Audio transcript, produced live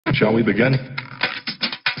Shall we begin?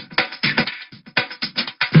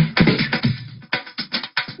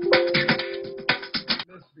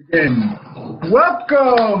 Let's begin.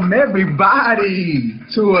 Welcome, everybody,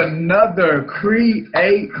 to another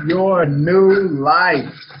Create Your New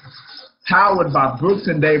Life, powered by Brooks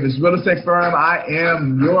 & Davis Real Estate Firm. I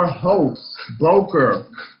am your host, broker,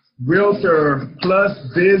 realtor, plus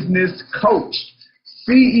business coach,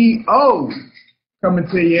 CEO, coming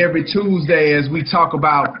to you every Tuesday as we talk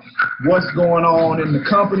about what's going on in the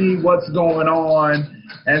company, what's going on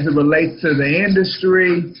as it relates to the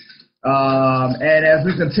industry, and as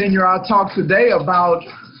we continue our talk today about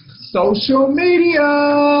social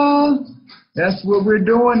media. That's what we're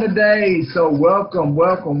doing today. So welcome,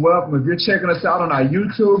 welcome, welcome. If you're checking us out on our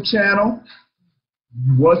YouTube channel,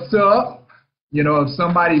 what's up? You know, if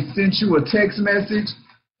somebody sent you a text message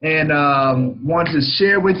and want to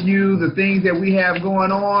share with you the things that we have going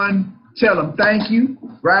on, tell them thank you,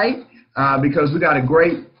 right? Because we got a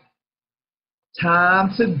great time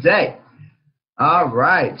today. All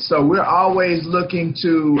right, so we're always looking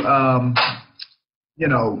to, you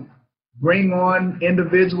know, bring on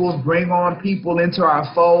individuals, bring on people into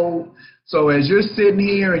our fold. So as you're sitting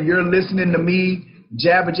here and you're listening to me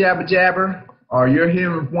jabber, jabber, jabber, or you're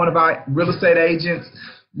hearing one of our real estate agents,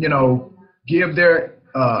 you know, give their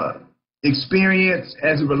experience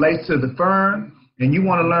as it relates to the firm, and you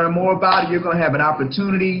want to learn more about it, you're going to have an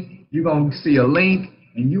opportunity. You're going to see a link,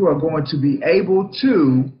 and you are going to be able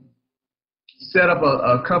to set up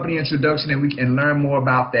a company introduction, and we can learn more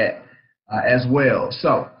about that as well.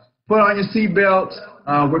 So put on your seatbelts.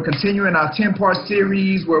 We're continuing our 10-part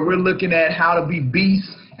series where we're looking at how to be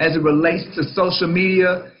beasts as it relates to social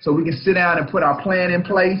media, so we can sit down and put our plan in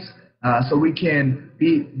place so we can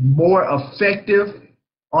be more effective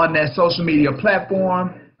on that social media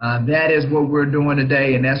platform. That is what we're doing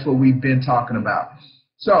today, and that's what we've been talking about.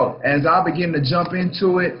 So as I begin to jump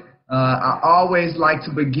into it, I always like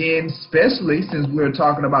to begin, especially since we're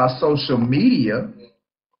talking about social media,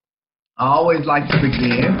 I always like to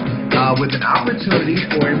begin with an opportunity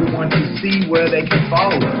for everyone to see where they can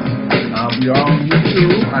follow us. We are on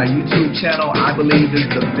YouTube. Our YouTube channel, I believe, is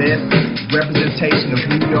the best representation of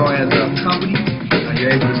who we are as a company.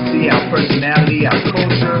 You're able to see our personality, our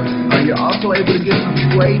culture. You're also able to get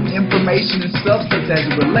some great information and substance as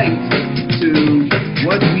it relates to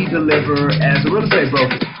what we deliver as a real estate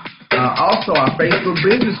broker. Also, our Facebook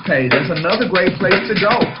business page, that's another great place to go.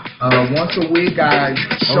 Once a week, I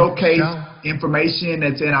showcase information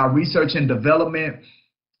that's in our research and development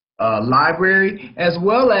library, as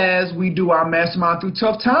well as we do our Mastermind Through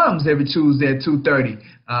Tough Times every Tuesday at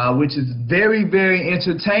 2:30, which is very, very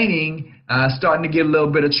entertaining, starting to get a little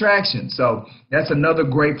bit of traction. So that's another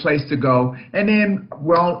great place to go. And then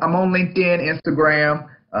I'm on LinkedIn, Instagram,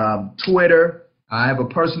 Twitter. I have a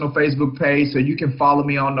personal Facebook page, so you can follow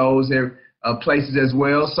me on those places as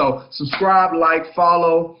well. So subscribe, like,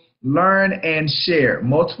 follow, learn, and share.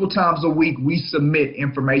 Multiple times a week, we submit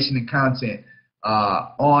information and content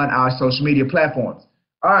on our social media platforms.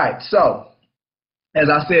 All right, so as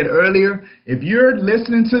I said earlier, if you're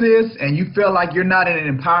listening to this and you feel like you're not in an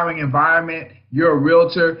empowering environment, you're a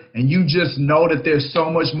realtor, and you just know that there's so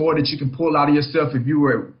much more that you can pull out of yourself if you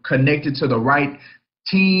were connected to the right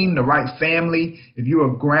team, the right family, if you are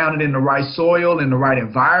grounded in the right soil, in the right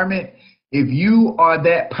environment, if you are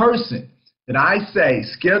that person, then I say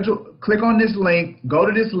click on this link, go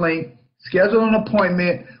to this link, schedule an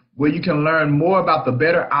appointment where you can learn more about the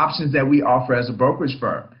better options that we offer as a brokerage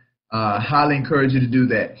firm. Highly encourage you to do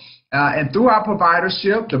that. And through our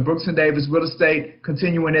providership, the Brooks & Davis Real Estate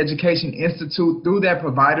Continuing Education Institute, through that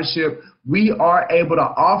providership, we are able to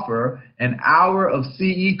offer an hour of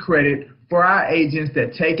CE credit for our agents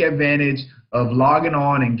that take advantage of logging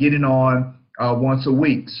on and getting on once a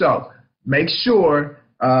week. So make sure,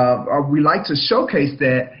 we like to showcase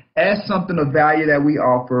that as something of value that we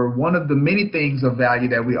offer, one of the many things of value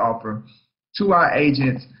that we offer to our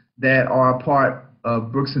agents that are a part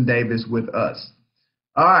of Brooks & Davis with us.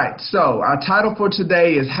 All right, so our title for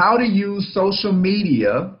today is How to Use Social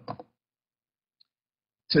Media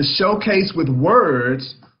to Showcase with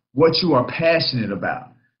Words What You Are Passionate About.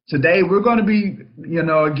 Today, we're going to be,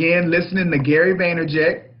 again, listening to Gary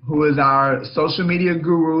Vaynerchuk, who is our social media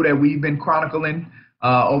guru that we've been chronicling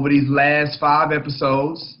over these last 5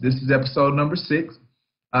 episodes. This is episode number 6 in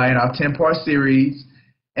our 10-part series.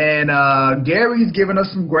 And Gary's given us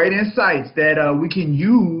some great insights that we can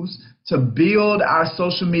use to build our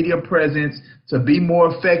social media presence to be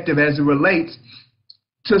more effective as it relates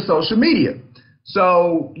to social media.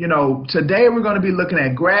 So, today we're going to be looking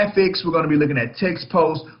at graphics. We're going to be looking at text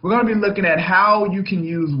posts. We're going to be looking at how you can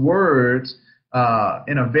use words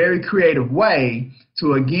in a very creative way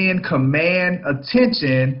to, again, command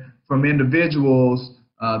attention from individuals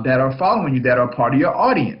that are following you, that are part of your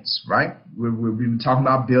audience, right? We've been talking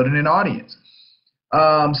about building an audience.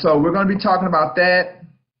 So we're going to be talking about that.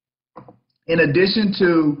 In addition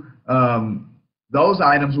to those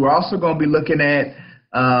items, we're also going to be looking at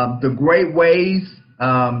the great ways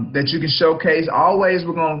that you can showcase.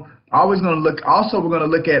 We're going to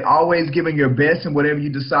look at always giving your best in whatever you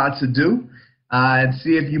decide to do, and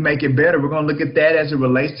see if you make it better. We're going to look at that as it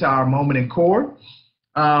relates to our Moment in Core.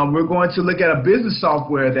 We're going to look at a business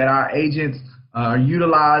software that our agents are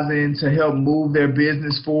utilizing to help move their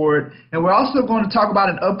business forward. And we're also going to talk about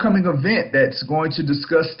an upcoming event that's going to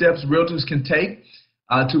discuss steps realtors can take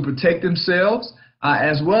to protect themselves,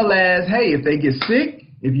 as well as, hey, if they get sick,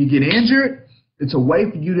 if you get injured, it's a way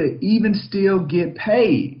for you to even still get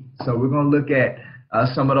paid. So we're going to look at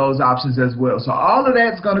some of those options as well. So all of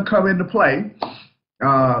that's going to come into play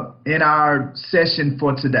in our session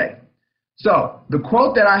for today. So the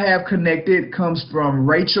quote that I have connected comes from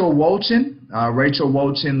Rachel Wolchin. Rachel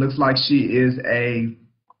Wolchin looks like she is a,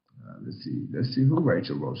 let's see who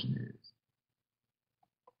Rachel Wolchin is.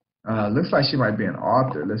 Looks like she might be an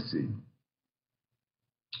author. Let's see.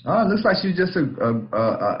 Looks like she's just an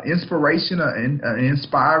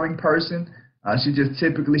inspiring person.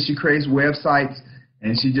 She creates websites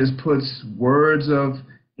and she just puts words of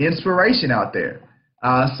inspiration out there.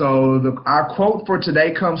 So our quote for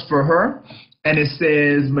today comes for her, and it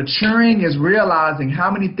says, "Maturing is realizing how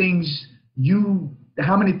many things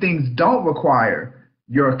don't require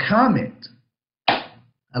your comment."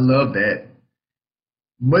 I love that.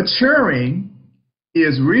 Maturing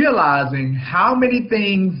is realizing how many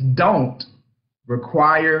things don't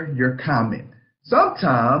require your comment.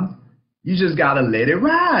 Sometimes you just gotta let it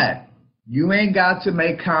ride. You ain't got to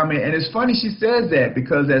make comment. And it's funny she says that,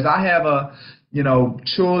 because as I have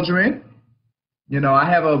children, I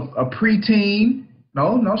have a preteen.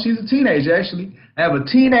 No, she's a teenager actually. I have a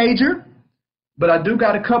teenager, but I do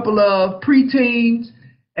got a couple of preteens,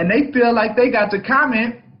 and they feel like they got to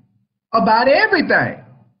comment about everything.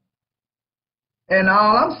 And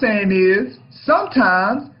all I'm saying is,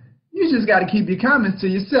 sometimes you just got to keep your comments to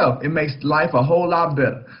yourself. It makes life a whole lot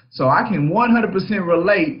better. So I can 100%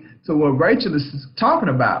 relate to what Rachel is talking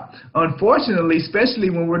about. Unfortunately, especially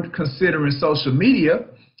when we're considering social media,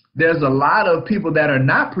 there's a lot of people that are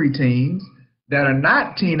not preteens, that are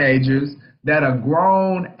not teenagers, that are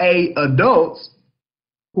grown adults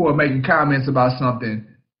who are making comments about something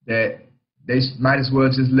that they might as well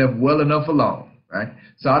just live well enough alone, right?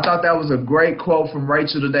 So I thought that was a great quote from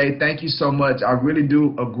Rachel today. Thank you so much. I really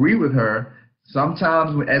do agree with her.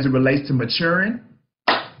 Sometimes as it relates to maturing,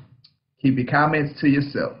 keep your comments to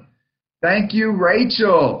yourself. Thank you,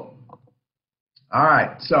 Rachel. All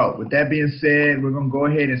right, so with that being said, we're going to go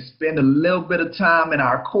ahead and spend a little bit of time in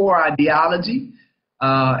our core ideology.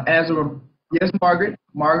 Yes, Margaret.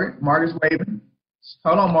 Margaret's waving.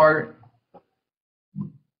 Hold on, Margaret.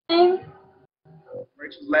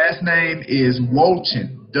 Rachel's last name is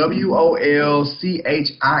Wolchin,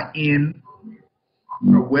 Wolchin.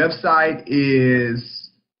 Her website is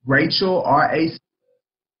Rachel,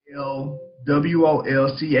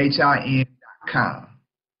 RachelWolchin.com.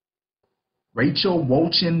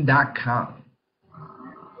 RachelWolchin.com.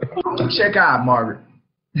 Check out Margaret.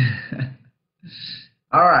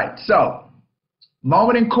 All right, so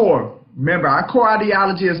Moment in Core. Remember, our core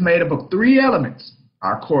ideology is made up of 3 elements: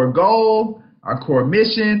 our core goal, our core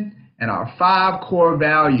mission, and our 5 core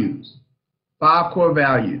values. 5 core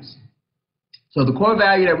values. So the core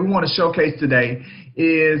value that we want to showcase today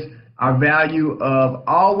is our value of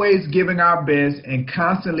always giving our best and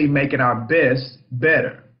constantly making our best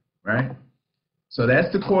better, right? So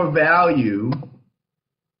that's the core value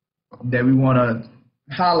that we want to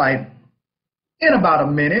highlight in about a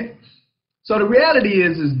minute. So the reality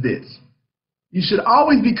is this: you should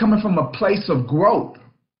always be coming from a place of growth,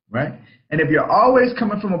 right? And if you're always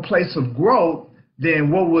coming from a place of growth, then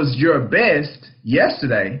what was your best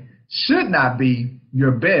yesterday should not be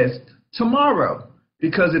your best tomorrow.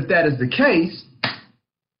 Because if that is the case,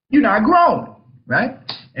 you're not growing, right?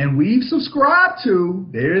 And we've subscribed to,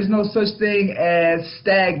 there is no such thing as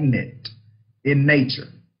stagnant in nature.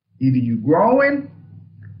 Either you growing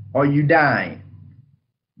or you dying.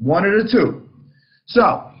 One of the two.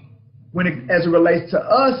 So, as it relates to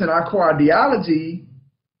us and our core ideology,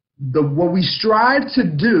 what we strive to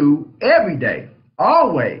do every day,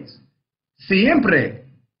 always, siempre,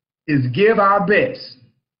 is give our best.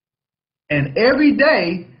 And every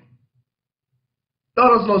day,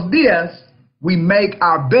 todos los días, we make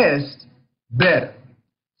our best better.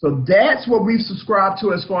 So that's what we've subscribed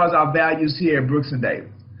to as far as our values here at Brooks and Davis.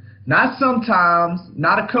 Not sometimes,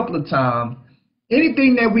 not a couple of times.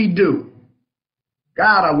 Anything that we do,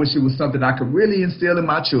 God, I wish it was something I could really instill in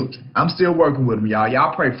my children. I'm still working with them, y'all.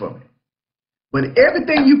 Y'all pray for me. But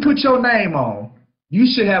everything you put your name on, you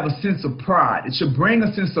should have a sense of pride. It should bring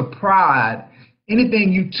a sense of pride.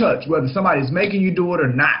 Anything you touch, whether somebody's making you do it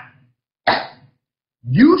or not,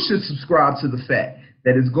 you should subscribe to the fact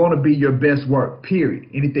that it's going to be your best work, period.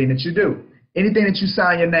 Anything that you do, anything that you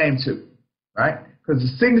sign your name to, right? Because the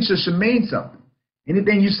signature should mean something.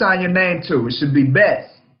 Anything you sign your name to, it should be best.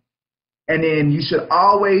 And then you should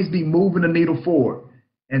always be moving the needle forward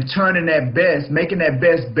and turning that best, making that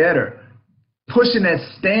best better, pushing that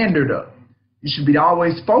standard up. You should be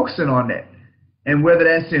always focusing on that. And whether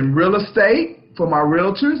that's in real estate for my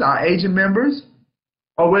realtors, our agent members,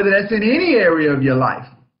 or whether that's in any area of your life,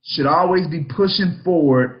 should always be pushing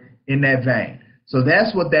forward in that vein. So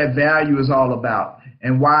that's what that value is all about,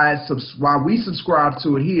 and why we subscribe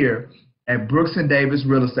to it here at Brooks and Davis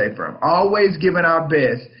Real Estate Firm. Always giving our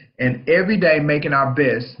best and every day making our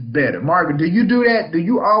best better. Margaret, do you do that? Do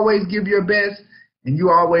you always give your best and you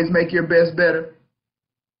always make your best better?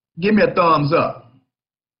 Give me a thumbs up.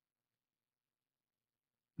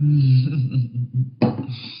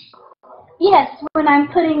 Yes, when I'm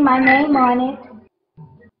putting my name on it.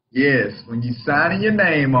 Yes, when you signing your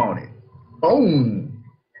name on it. Boom.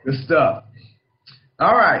 Good stuff.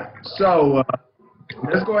 All right, so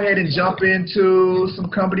let's go ahead and jump into some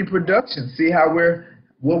company production. See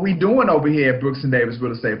what we doing over here at Brooks and Davis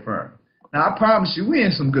Real Estate Firm. Now, I promise you, we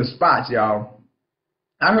in some good spots, y'all.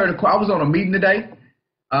 I was on a meeting today,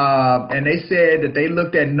 and they said that they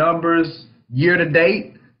looked at numbers year to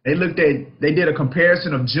date. They did a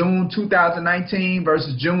comparison of June 2019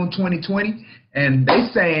 versus June 2020, and they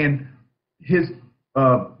saying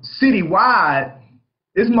citywide,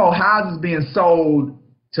 there's more houses being sold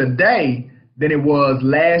today than it was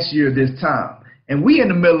last year this time. And we in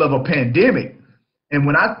the middle of a pandemic. And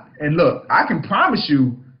look, I can promise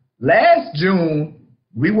you, last June,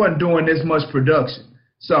 we wasn't doing this much production.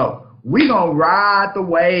 So we gonna ride the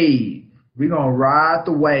wave. We're gonna ride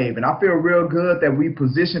the wave. And I feel real good that we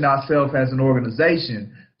position ourselves as an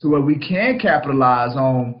organization to where we can capitalize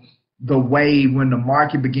on the wave when the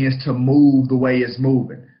market begins to move the way it's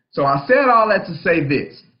moving. So I said all that to say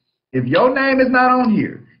this. If your name is not on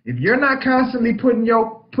here, if you're not constantly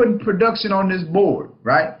putting production on this board,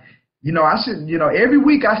 right? Every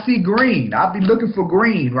week I see green. I'll be looking for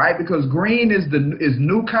green, right? Because green is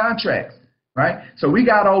new contracts, right? So we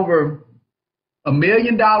got over $1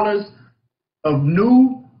 million of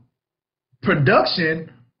new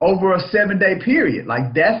production over a 7-day period.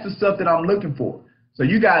 Like, that's the stuff that I'm looking for. So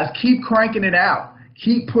you guys keep cranking it out,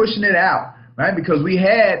 keep pushing it out, right? Because we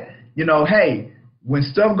had, hey, when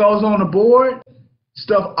stuff goes on the board,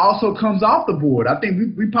 stuff also comes off the board. I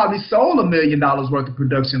think we probably sold $1 million worth of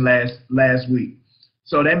production last week.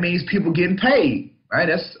 So that means people getting paid, right?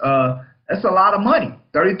 That's a lot of money.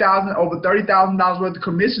 Over $30,000 worth of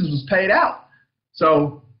commissions was paid out.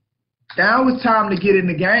 So now it's time to get in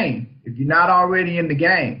the game. If you're not already in the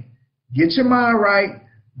game, get your mind right.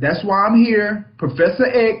 That's why I'm here. Professor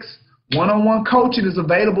X one-on-one coaching is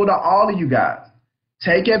available to all of you guys.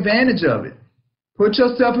 Take advantage of it. Put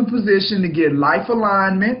yourself in position to get life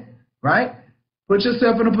alignment, right? Put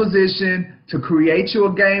yourself in a position to create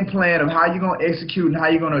your game plan of how you're going to execute and how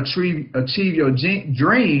you're going to achieve your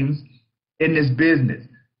dreams in this business.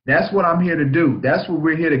 That's what I'm here to do. That's what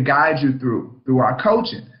we're here to guide you through our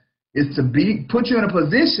coaching. Is to put you in a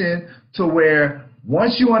position to where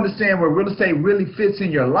once you understand where real estate really fits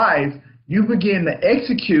in your life, you begin to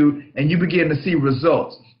execute and you begin to see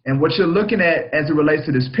results. And what you're looking at as it relates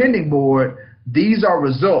to this pending board, these are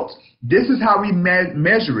results. This is how we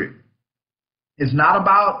measure it. It's not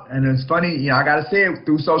about, and it's funny, I got to say it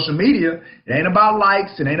through social media, it ain't about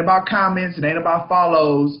likes, it ain't about comments, it ain't about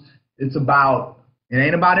follows. It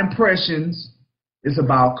ain't about impressions. It's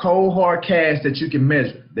about cold, hard cash that you can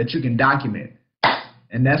measure, that you can document.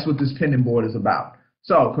 And that's what this pending board is about.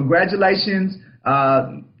 So congratulations,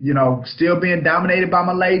 still being dominated by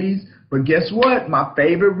my ladies. But guess what? My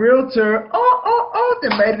favorite realtor, they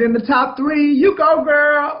made it in the top 3. You go,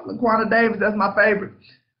 girl. LaQuanta Davis, that's my favorite.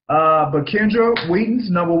 But Kendra Wheaton's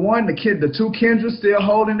number 1. The 2 Kendras still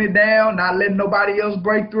holding it down, not letting nobody else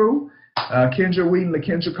break through. Kendra Wheaton,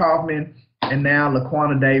 LaKendra Kaufman, and now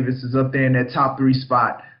LaQuanta Davis is up there in that top 3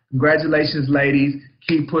 spot. Congratulations, ladies.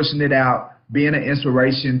 Keep pushing it out, being an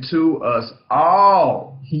inspiration to us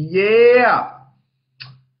all. Yeah.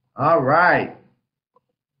 All right.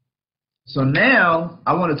 So now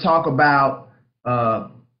I want to talk about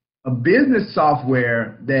a business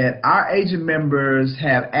software that our agent members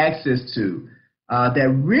have access to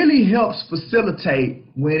that really helps facilitate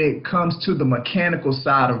when it comes to the mechanical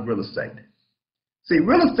side of real estate. See,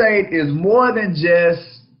 real estate is more than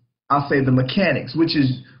just, I'll say, the mechanics, which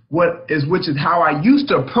is how I used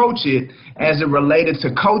to approach it as it related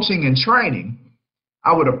to coaching and training.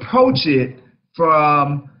 I would approach it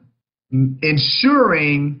from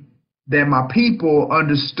ensuring that my people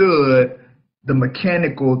understood the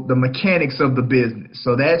mechanics of the business.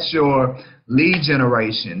 So that's your lead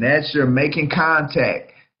generation, that's your making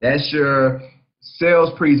contact, that's your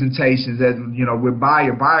sales presentations, that with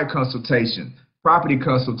buyer consultation, property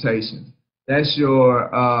consultations. That's your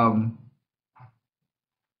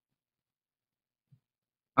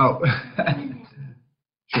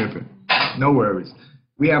tripping. No worries.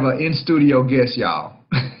 We have an in-studio guest, y'all.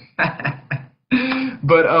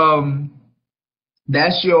 But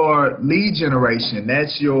that's your lead generation.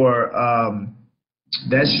 That's your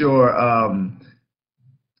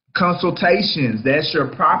consultations. That's your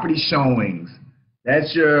property showings.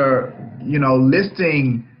 That's your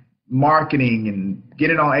listing marketing and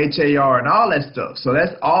getting on HAR and all that stuff. So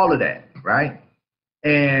that's all of that, right?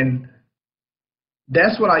 And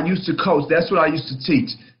that's what I used to coach. That's what I used to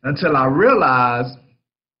teach until I realized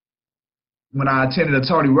when I attended a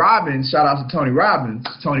Tony Robbins, shout out to Tony Robbins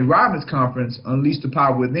conference, Unleash the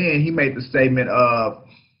Power Within. He made the statement of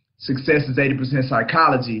success is 80%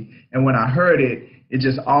 psychology. And when I heard it, it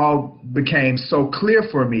just all became so clear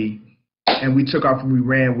for me. And we took off and we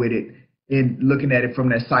ran with it in looking at it from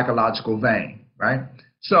that psychological vein, right?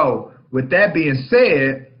 So with that being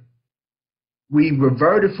said, we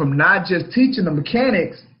reverted from not just teaching the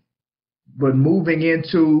mechanics, but moving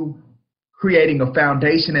into creating a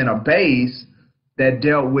foundation and a base that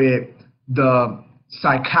dealt with the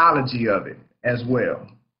psychology of it as well.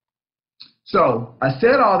 So I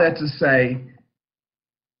said all that to say,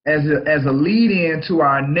 as a lead-in to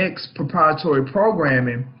our next proprietary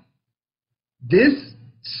programming, this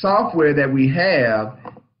software that we have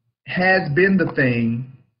has been the thing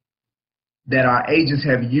that our agents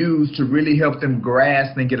have used to really help them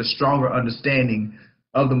grasp and get a stronger understanding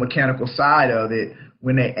of the mechanical side of it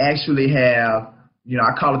when they actually have,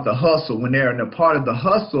 I call it the hustle. When they're in a part of the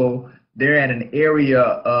hustle, they're at an area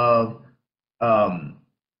of our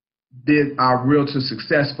Realtor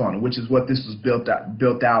Success Funnel, which is what this was built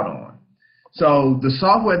out on. So the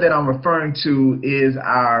software that I'm referring to is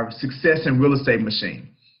our Success in Real Estate Machine.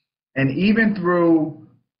 And even through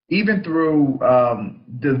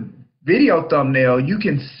the video thumbnail, you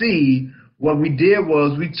can see what we did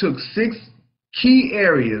was we took 6 key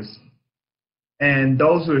areas, and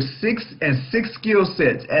those were 6 skill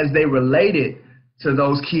sets as they related to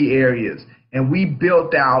those key areas. And we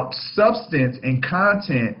built out substance and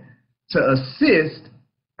content to assist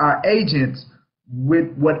our agents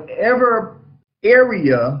with whatever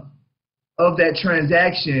area of that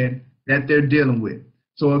transaction that they're dealing with.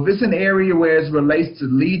 So if it's an area where it relates to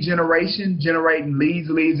lead generation, generating leads,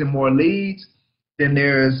 and more leads, then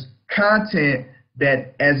there's content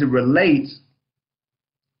that as it relates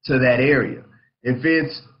to that area. If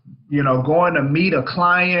it's, going to meet a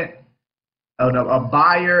client, a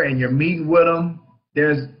buyer, and you're meeting with them,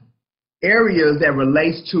 there's areas that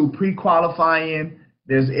relates to pre-qualifying.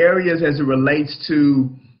 There's areas as it relates to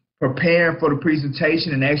preparing for the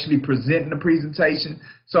presentation and actually presenting the presentation.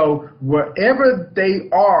 So wherever they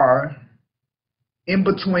are in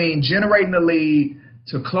between generating the lead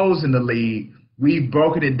to closing the lead, we've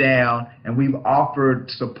broken it down and we've offered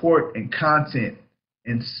support and content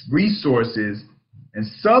and resources and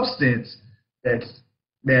substance that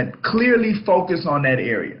clearly focus on that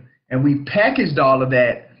area. And we packaged all of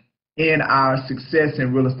that in our Success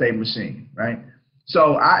in Real Estate Machine, right?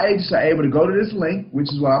 So our agents are able to go to this link, which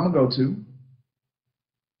is what I'm going to go to.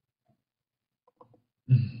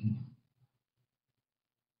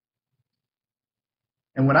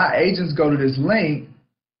 And when our agents go to this link,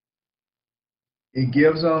 it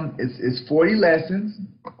gives them, it's 40 lessons,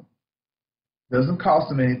 doesn't cost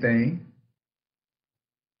them anything,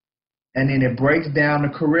 and then it breaks down the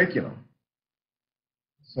curriculum.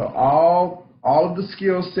 So all of the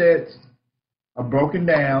skill sets are broken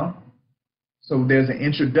down. So there's an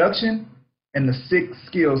introduction and the 6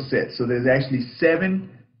 skill sets. So there's actually 7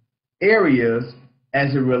 areas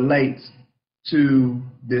as it relates to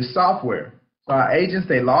this software. So our agents,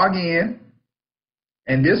 they log in,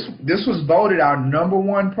 and this was voted our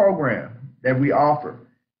 #1 program that we offer.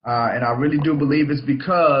 And I really do believe it's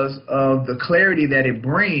because of the clarity that it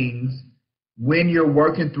brings when you're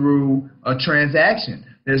working through a transaction.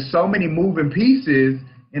 There's so many moving pieces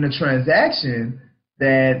in a transaction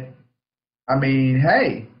that, I mean,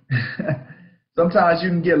 hey, sometimes you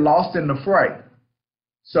can get lost in the fray.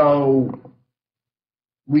 So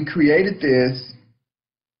we created this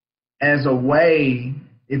as a way,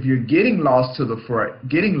 if you're getting lost in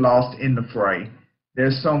the fray,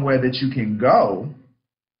 there's somewhere that you can go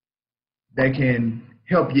that can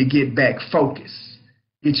help you get back focused,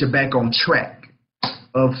 get you back on track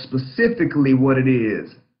of specifically what it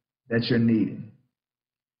is that you're needing.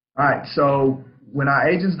 All right, so when our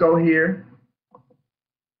agents go here,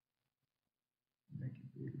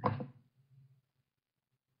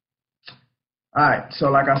 all right, so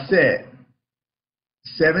like I said,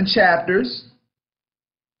 7 chapters,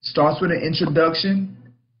 starts with an introduction,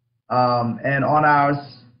 and on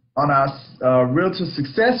our Realtor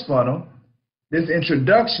Success Funnel, this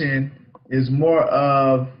introduction is more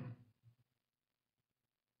of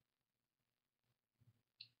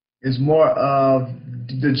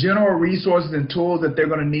the general resources and tools that they're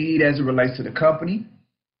going to need as it relates to the company,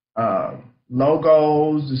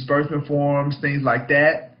 logos, disbursement forms, things like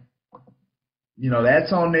that. You know,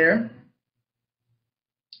 that's on there.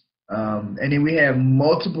 And then we have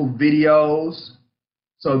multiple videos.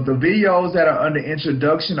 So the videos that are under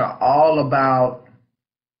introduction are all about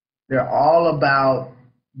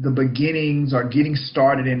the beginnings or getting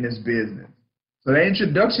started in this business. So the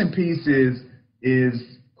introduction piece is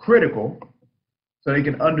critical so they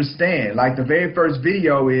can understand. Like the very first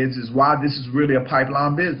video is why this is really a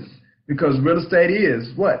pipeline business. Because real estate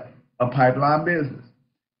is what? A pipeline business.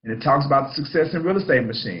 And it talks about the Success in Real Estate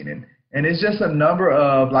Machine. And it's just a number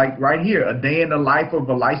of, like right here, a day in the life of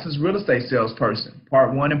a licensed real estate salesperson,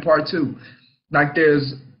 part 1 and part 2. Like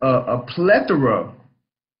there's a plethora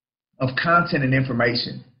of content and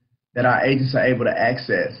information that our agents are able to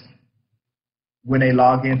access when they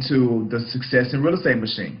log into the Success in Real Estate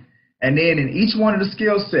Machine. And then in each one of the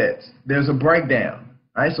skill sets, there's a breakdown.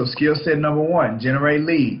 Right? So skill set number 1, generate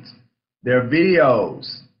leads. There are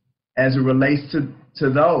videos as it relates to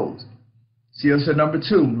those. Skill set number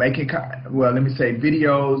 2,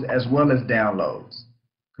 videos as well as downloads,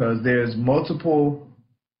 because there's multiple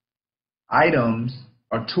items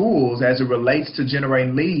or tools as it relates to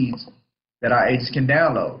generating leads that our agents can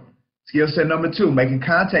download. Skill set number 2, making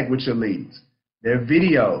contact with your leads. There are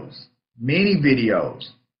videos, many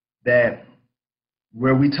videos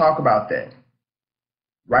where we talk about that.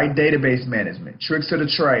 Right database management, tricks of the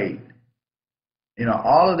trade. You know,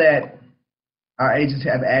 all of that our agents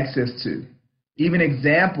have access to. Even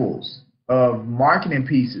examples of marketing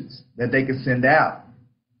pieces that they can send out,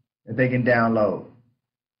 that they can download.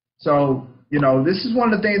 So, you know, this is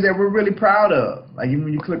one of the things that we're really proud of. Like even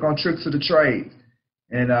when you click on Tricks of the Trade,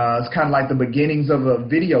 and it's kind of like the beginnings of a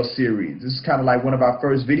video series. This is kind of like one of our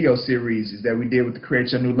first video series that we did with the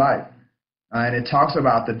Create Your New Life. And it talks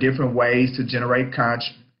about the different ways to generate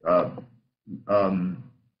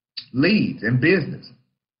leads in business.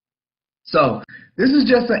 So this is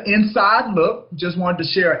just an inside look. Just wanted to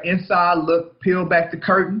share an inside look, peel back the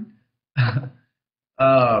curtain.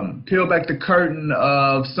 Peel back the curtain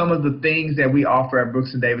of some of the things that we offer at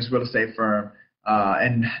Brooks & Davis Real Estate Firm.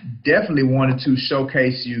 And definitely wanted to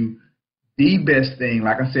showcase you the best thing.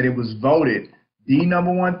 Like I said, it was voted the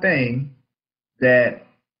 #1 thing that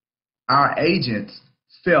our agents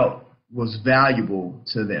felt was valuable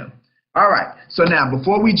to them. All right, so now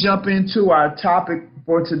before we jump into our topic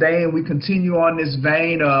for today and we continue on this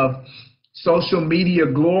vein of social media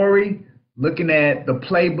glory, looking at the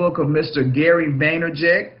playbook of Mr. Gary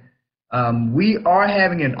Vaynerchuk, we are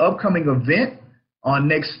having an upcoming event on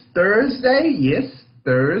next Thursday. Yes,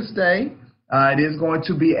 Thursday. It is going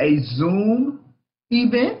to be a Zoom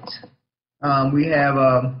event. We have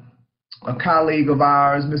a colleague of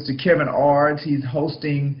ours, Mr. Kevin Ards. He's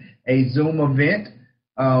hosting a Zoom event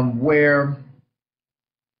where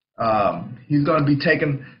he's going to be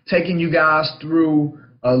taking you guys through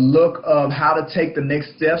a look of how to take the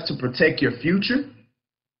next steps to protect your future,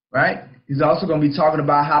 right? He's also going to be talking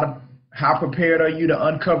about how prepared are you to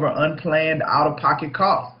uncover unplanned out-of-pocket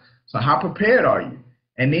costs. So how prepared are you?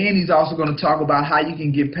 And then he's also going to talk about how you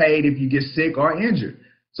can get paid if you get sick or injured.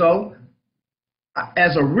 So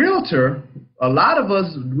as a realtor, a lot of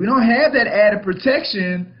us, we don't have that added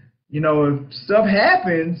protection. You know, if stuff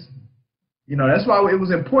happens, you know, that's why it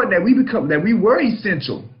was important that we were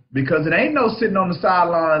essential, because it ain't no sitting on the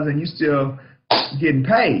sidelines and you still getting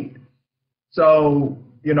paid. So,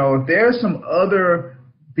 you know, if there's some other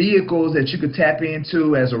vehicles that you could tap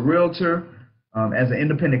into as a realtor, as an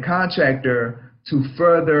independent contractor to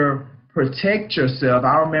further protect yourself.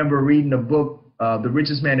 I remember reading the book, The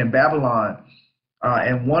Richest Man in Babylon,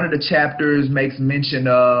 and one of the chapters makes mention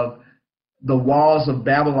of the walls of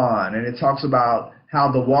Babylon, and it talks about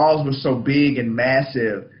how the walls were so big and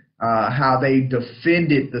massive how they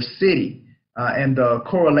defended the city. And the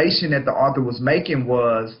correlation that the author was making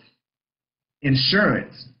was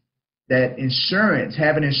insurance. That insurance,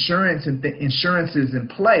 having insurance and insurances in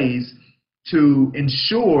place to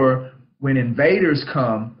ensure when invaders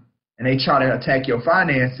come and they try to attack your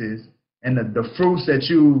finances, and the fruits that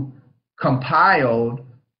you compiled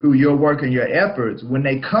through your work and your efforts, when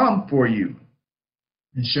they come for you,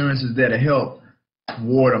 insurance is there to help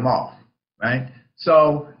ward them off, right?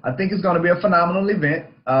 So I think it's going to be a phenomenal event.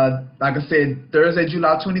 Like I said, Thursday,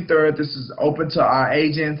 July 23rd, this is open to our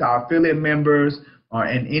agents, our affiliate members,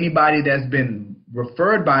 and anybody that's been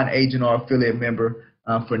referred by an agent or affiliate member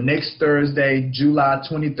for next Thursday, July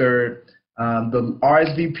 23rd. The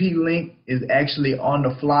RSVP link is actually on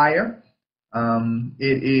the flyer.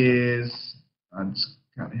 It is, I'm just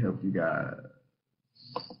kind of help you guys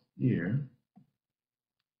here.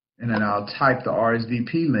 And then I'll type the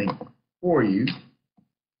RSVP link for you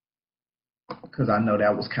because I know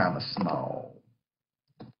that was kind of small.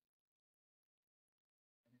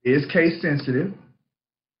 It is case sensitive.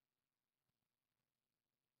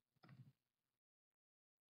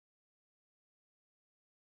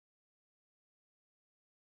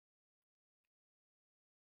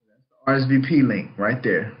 RSVP link right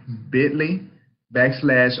there,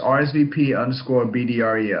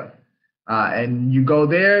 bit.ly/RSVP_BDREF. And you go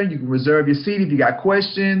there, you can reserve your seat. If you got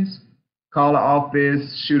questions, call the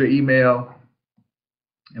office, shoot an email,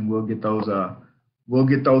 and we'll get those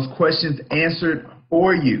questions answered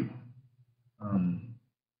for you.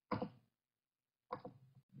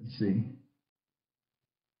 Let's see.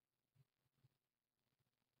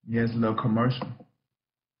 Here's a little commercial.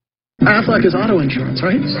 Aflac is auto insurance,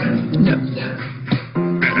 right? No.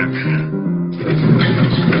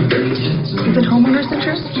 Is it homeowners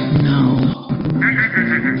insurance? No.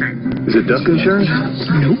 Is it duck insurance?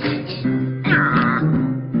 Nope.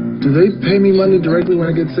 Do they pay me money directly when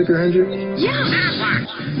I get sick or injured? Yeah.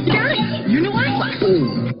 You got it. You know Aflac.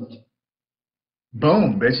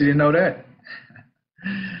 Boom. Bet you didn't know that.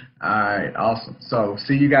 All right. Awesome. So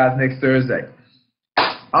see you guys next Thursday.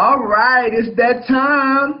 All right. It's that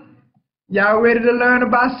time. Y'all ready to learn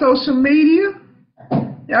about social media?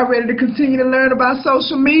 Y'all ready to continue to learn about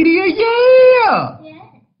social media? Yeah!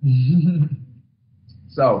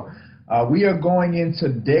 So, we are going into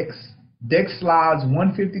deck slides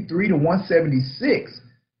 153 to 176.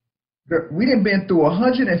 We done been through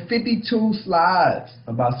 152 slides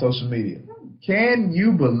about social media. Can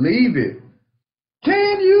you believe it?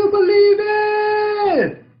 Can you believe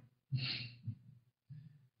it?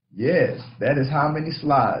 Yes, that is how many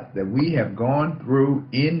slides that we have gone through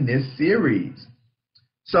in this series.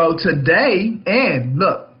 So today, and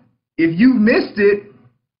look, if you missed it,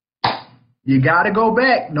 you got to go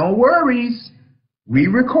back. No worries. We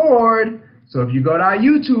record. So if you go to our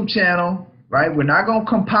YouTube channel, right, we're not going to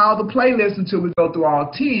compile the playlist until we go through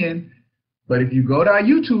all 10. But if you go to our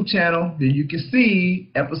YouTube channel, then you can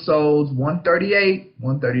see episodes 138,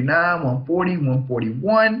 139, 140,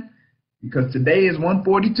 141. Because today is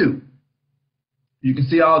 142. You can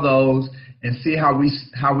see all those and see how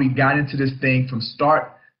we got into this thing from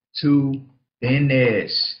start to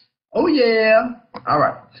finish. Oh yeah. All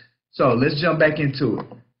right. So let's jump back into it.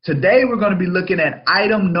 Today we're going to be looking at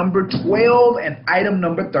item number 12 and item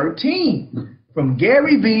number 13 from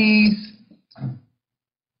Gary V's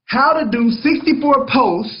How to Do 64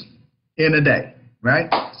 Posts in a Day,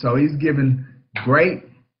 right? So he's giving great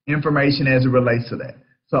information as it relates to that.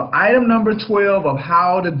 So item number 12 of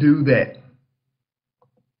how to do that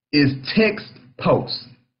is text posts.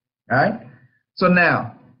 All right. So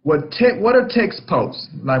now, what are text posts?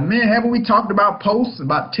 Like, man, haven't we talked about posts,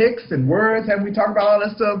 about text and words? Haven't we talked about all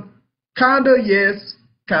that stuff? Kinda yes,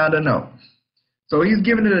 kinda no. So he's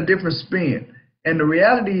giving it a different spin. And the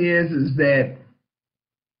reality is that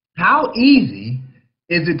how easy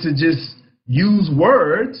is it to just use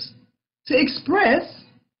words to express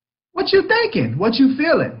what you're thinking, what you're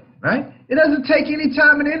feeling, right? It doesn't take any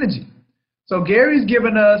time and energy. So Gary's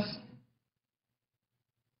given us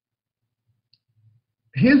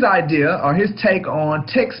his idea or his take on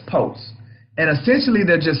text posts. And essentially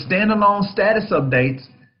they're just standalone status updates,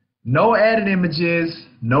 no added images,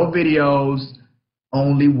 no videos,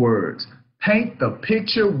 only words. Paint the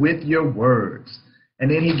picture with your words. And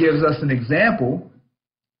then he gives us an example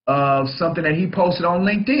of something that he posted on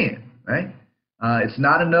LinkedIn, right? It's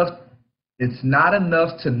not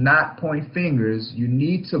enough to not point fingers. You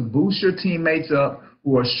need to boost your teammates up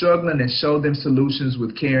who are struggling and show them solutions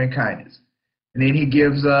with care and kindness. And then he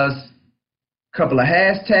gives us a couple of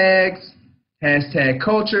hashtags, hashtag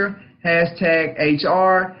culture, hashtag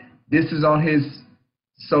HR. This is on his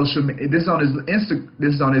social. This is on his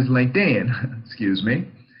This is on his LinkedIn. Excuse me.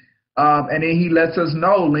 And then he lets us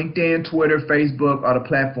know LinkedIn, Twitter, Facebook are the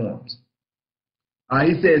platforms.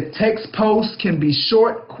 He says text posts can be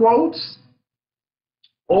short quotes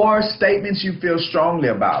or statements you feel strongly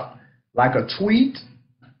about, like a tweet,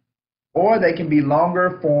 or they can be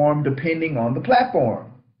longer form depending on the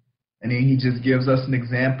platform. And then he just gives us an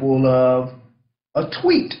example of a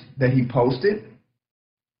tweet that he posted.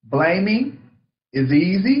 Blaming is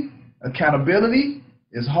easy. Accountability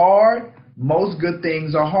is hard. Most good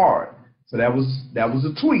things are hard. So that was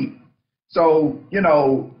a tweet. So, you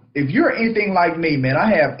know, if you're anything like me, man, I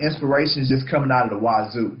have inspirations just coming out of the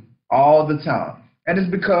wazoo all the time. And it's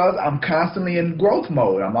because I'm constantly in growth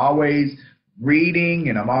mode. I'm always reading,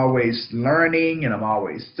 and I'm always learning, and I'm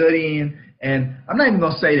always studying. And I'm not even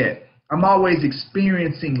going to say that. I'm always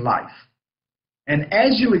experiencing life. And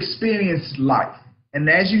as you experience life, and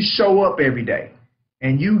as you show up every day,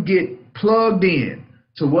 and you get plugged in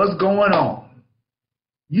to what's going on,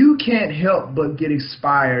 you can't help but get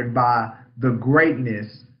inspired by the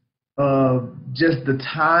greatness of just the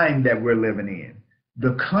time that we're living in,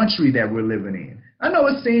 the country that we're living in. I know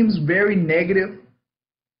it seems very negative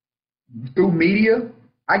through media.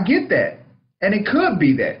 I get that. And it could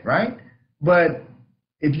be that, right? But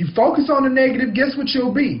if you focus on the negative, guess what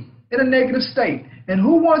you'll be? In a negative state. And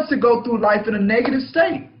who wants to go through life in a negative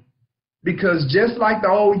state? Because just like the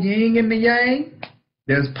old yin and the yang,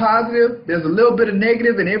 there's positive, there's a little bit of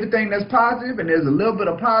negative in everything that's positive, and there's a little bit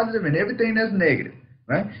of positive in everything that's negative,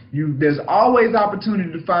 right? There's always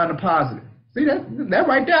opportunity to find a positive. See that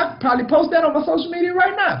right there? I could probably post that on my social media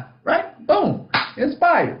right now, right? Boom,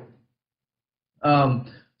 inspired.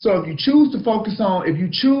 So if you choose to focus on, if you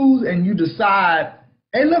choose and you decide,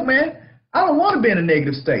 hey, look, man, I don't want to be in a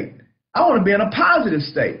negative state. I want to be in a positive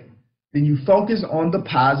state. Then you focus on the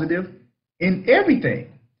positive in everything.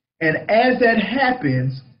 And as that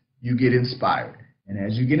happens, you get inspired. And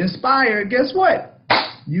as you get inspired, guess what?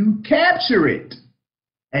 You capture it.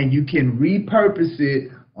 And you can repurpose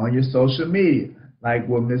it on your social media, like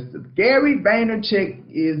what Mr. Gary Vaynerchuk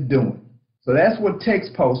is doing. So that's what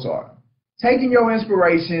text posts are. Taking your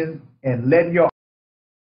inspiration and letting your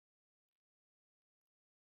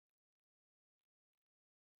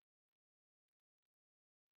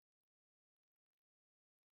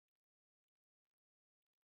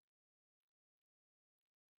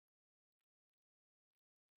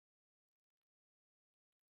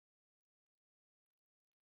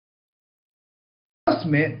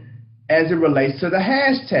as it relates to the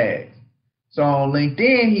hashtags. So on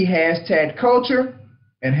LinkedIn, he hashtagged culture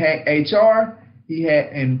and HR.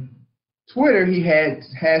 In Twitter, he had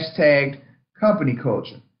hashtagged company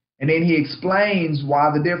culture. And then he explains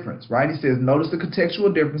why the difference, right? He says, notice the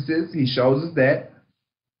contextual differences. He shows us that.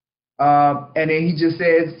 And then he just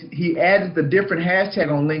says he added the different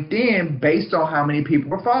hashtag on LinkedIn based on how many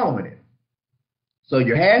people are following it. So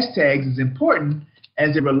your hashtags is important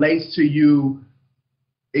as it relates to you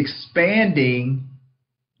expanding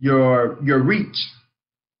your reach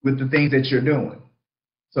with the things that you're doing.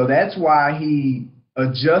 So that's why he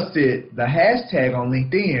adjusted the hashtag on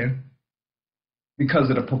LinkedIn, because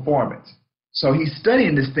of the performance. So he's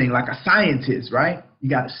studying this thing like a scientist, right? You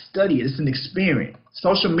got to study it. It's an experiment.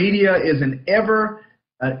 Social media is an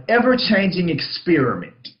ever-changing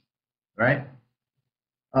experiment, right?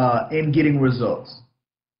 In getting results.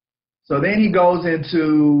 So then he goes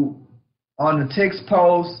into, on the text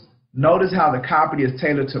post, notice how the copy is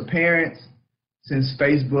tailored to parents, since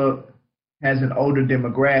Facebook has an older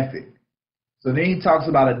demographic. So then he talks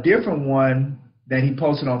about a different one that he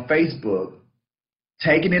posted on Facebook,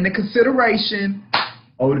 taking into consideration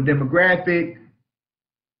older demographic,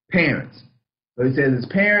 parents. So he says, as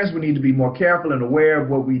parents, we need to be more careful and aware of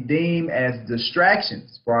what we deem as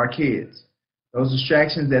distractions for our kids. Those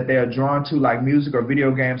distractions that they are drawn to, like music or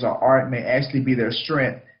video games or art, may actually be their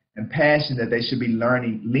strength and passion that they should be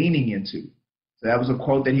leaning into. So that was a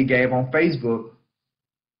quote that he gave on Facebook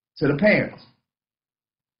to the parents.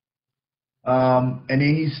 And then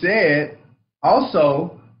he said,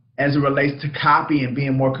 also, as it relates to copy and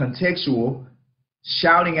being more contextual,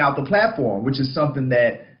 shouting out the platform, which is something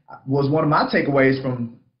that was one of my takeaways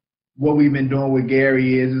from what we've been doing with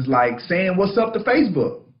Gary is like saying what's up to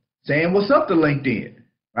Facebook, saying what's up to LinkedIn,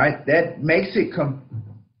 right? That makes it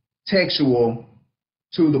contextual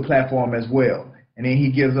to the platform as well. And then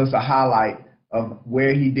he gives us a highlight of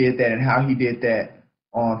where he did that and how he did that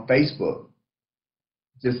on Facebook.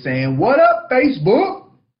 Just saying, what up, Facebook?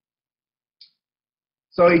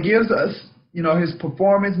 So he gives us, you know, his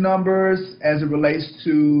performance numbers as it relates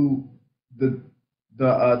to the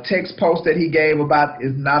text post that he gave about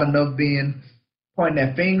is not enough being pointing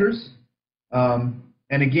at fingers. And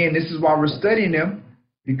again, this is why we're studying them,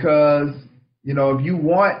 because, you know, if you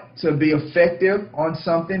want to be effective on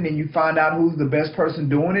something, then you find out who's the best person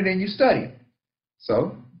doing it and you study it.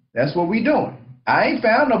 So that's what we're doing. I ain't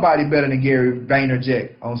found nobody better than Gary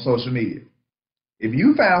Vaynerchuk on social media. If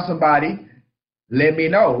you found somebody, let me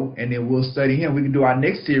know, and then we'll study him. We can do our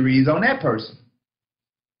next series on that person.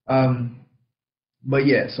 But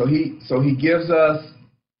yeah, so he gives us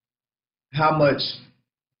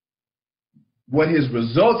what his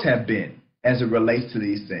results have been as it relates to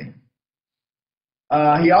these things.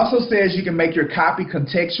 He also says you can make your copy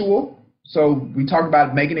contextual. So we talked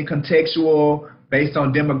about making it contextual based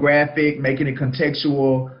on demographic, making it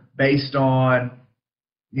contextual based on,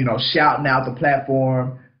 you know, shouting out the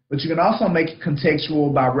platform. But you can also make it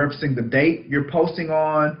contextual by referencing the date you're posting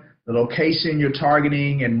on, the location you're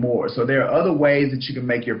targeting, and more. So there are other ways that you can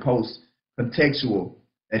make your post contextual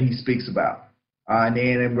that he speaks about. And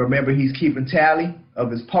then remember, he's keeping tally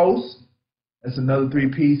of his posts. That's another 3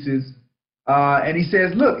 pieces. And he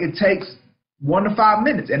says, look, it takes 1 to 5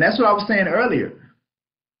 minutes. And that's what I was saying earlier.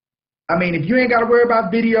 I mean, if you ain't got to worry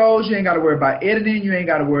about videos, you ain't got to worry about editing, you ain't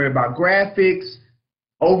got to worry about graphics,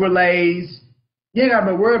 overlays, you ain't got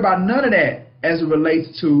to worry about none of that as it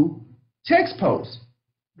relates to text posts,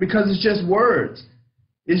 because it's just words.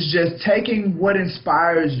 It's just taking what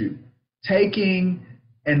inspires you, taking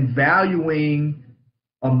and valuing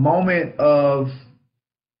a moment of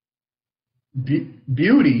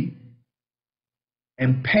beauty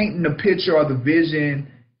and painting the picture or the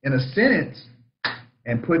vision in a sentence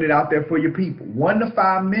and put it out there for your people. 1 to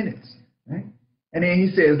 5 minutes, right? And then he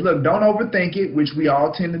says, look, don't overthink it, which we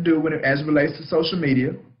all tend to do as it relates to social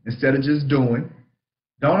media, instead of just doing.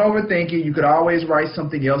 Don't overthink it. You could always write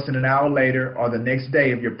something else in an hour later or the next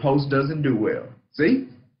day if your post doesn't do well. See?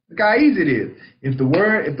 Look how easy it is. If the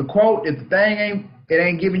word, if the quote, if the thing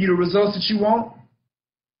ain't giving you the results that you want,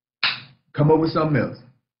 come up with something else.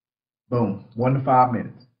 Boom. 1 to 5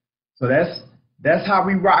 minutes. So that's how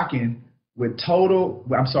we rocking with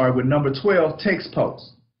with number 12, text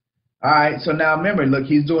posts. All right, so now remember, look,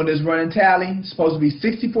 he's doing this running tally. It's supposed to be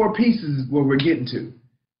 64 pieces is what we're getting to.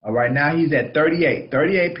 All right, now he's at 38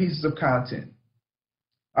 pieces of content.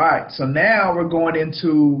 All right, so now we're going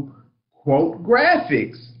into quote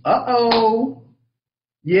graphics. Uh-oh.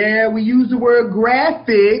 Yeah, we use the word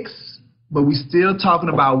graphics, but we're still talking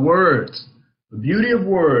about words. The beauty of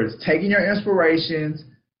words, taking your inspirations,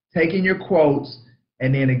 taking your quotes,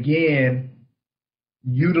 and then again,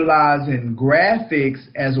 utilizing graphics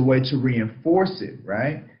as a way to reinforce it,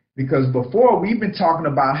 right? Because before we've been talking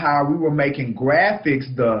about how we were making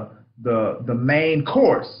graphics the main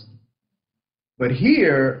course. But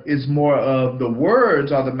here is more of the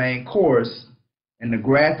words are the main course and the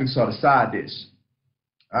graphics are the side dish.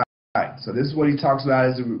 All right, so this is what he talks about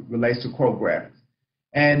as it relates to quote graphics.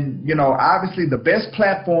 And, you know, obviously the best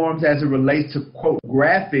platforms as it relates to quote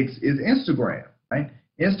graphics is Instagram, right?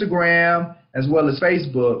 Instagram as well as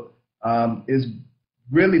Facebook is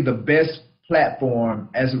really the best platform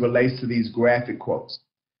as it relates to these graphic quotes.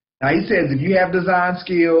 Now he says if you have design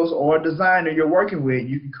skills or a designer you're working with,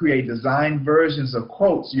 you can create design versions of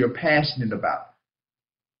quotes you're passionate about.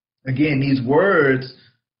 Again, these words,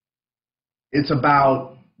 it's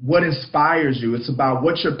about what inspires you. It's about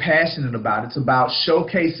what you're passionate about. It's about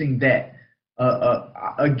showcasing that.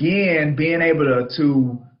 Again, being able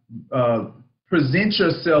to present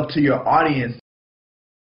yourself to your audience.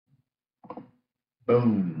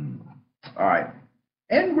 Boom. All right.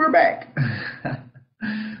 And we're back.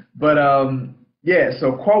 But yeah,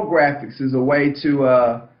 so quote graphics is a way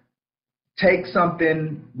to take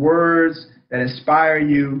something, words that inspire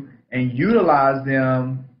you, and utilize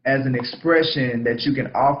them as an expression that you can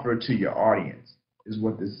offer to your audience, is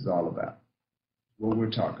what this is all about, what we're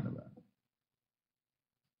talking about.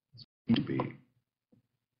 It's too big.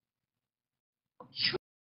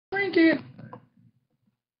 Shrink it.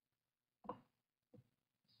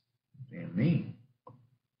 Damn me.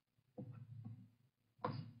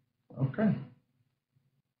 Okay.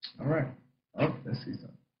 All right. Oh, let's see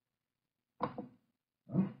something.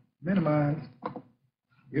 Oh, minimize.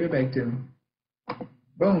 Give it back to me.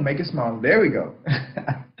 Boom, make it smaller. There we go.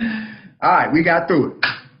 All right, we got through it.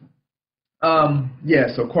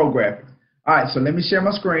 Yeah, so quote graphics. All right, so let me share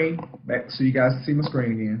my screen back so you guys can see my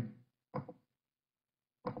screen again.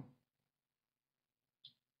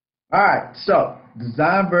 All right, so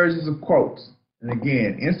design versions of quotes. And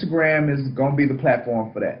again, Instagram is going to be the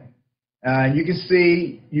platform for that. You can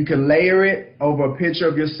see, you can layer it over a picture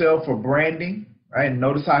of yourself for branding, right? And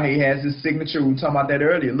notice how he has his signature. We were talking about that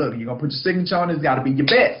earlier. Look, you're going to put your signature on it. It's got to be your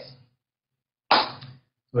best.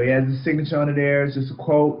 So he has his signature under there. It's just a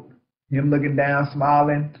quote, him looking down,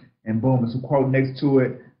 smiling, and boom, it's a quote next to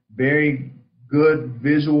it. Very good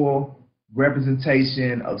visual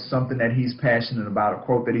representation of something that he's passionate about, a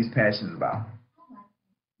quote that he's passionate about.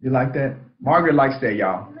 You like that? Margaret likes that,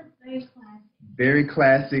 y'all. Very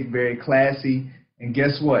classic, very classy. And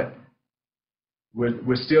guess what?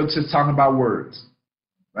 We're still just talking about words,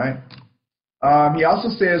 right? He also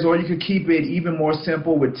says, or you could keep it even more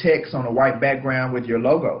simple with text on a white background with your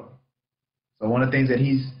logo. So one of the things that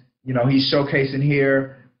he's showcasing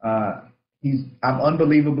here, I'm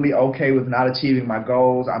unbelievably okay with not achieving my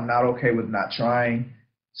goals. I'm not okay with not trying.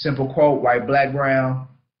 Simple quote, white background,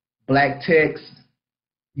 black text.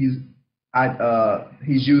 He's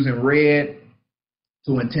using red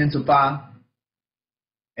to intensify,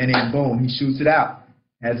 and then boom, he shoots it out.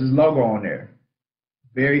 Has his logo on there.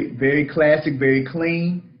 Very, very classic, very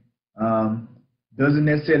clean. Doesn't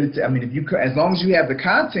necessarily, as long as you have the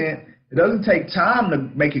content, it doesn't take time to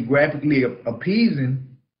make it graphically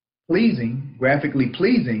graphically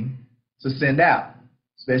pleasing to send out,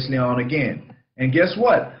 especially on again. And guess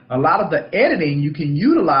what? A lot of the editing you can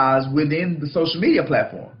utilize within the social media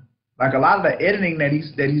platform. Like a lot of the editing that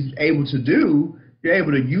he's able to do, you're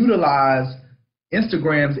able to utilize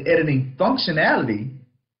Instagram's editing functionality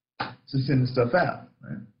to send the stuff out.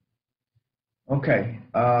 Okay,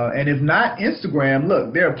 and if not Instagram,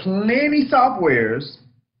 look, there are plenty softwares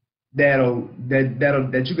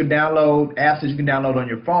that you can download, apps that you can download on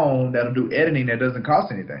your phone that'll do editing that doesn't cost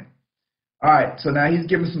anything. All right, so now he's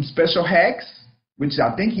giving some special hacks, which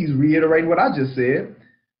I think he's reiterating what I just said.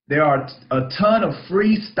 There are a ton of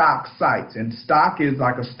free stock sites, and stock is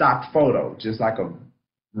like a stock photo, just like a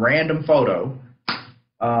random photo.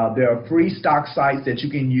 There are free stock sites that you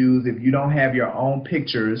can use if you don't have your own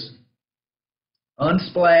pictures.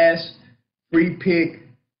 Unsplash, FreePic,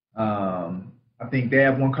 I think they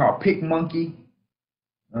have one called PicMonkey.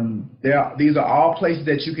 These are all places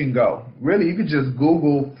that you can go. Really, you can just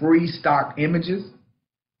Google free stock images,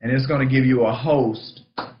 and it's going to give you a host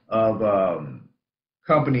of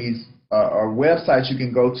companies or websites you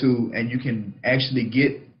can go to, and you can actually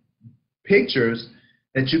get pictures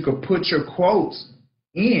that you could put your quotes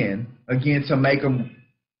in, again, to make them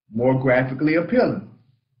more graphically appealing.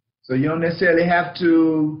 So you don't necessarily have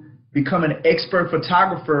to become an expert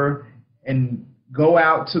photographer and go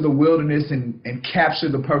out to the wilderness and capture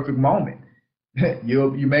the perfect moment.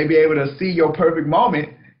 You may be able to see your perfect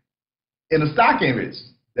moment in a stock image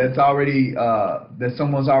that's already that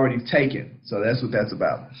someone's already taken. So that's what that's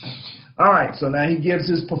about. All right, so now he gives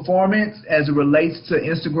his performance as it relates to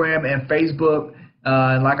Instagram and Facebook.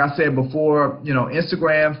 And like I said before,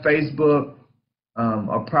 Instagram, Facebook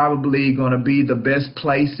are probably going to be the best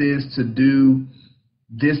places to do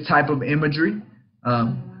this type of imagery.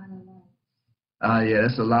 Yeah,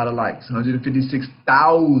 that's a lot of likes.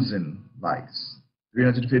 156,000 likes,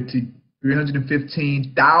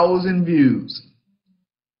 315,000 views.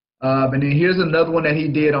 And then here's another one that he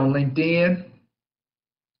did on LinkedIn.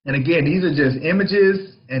 And again, these are just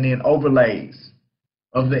images and then overlays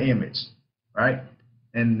of the image, right?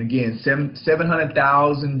 And again,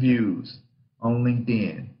 700,000 views on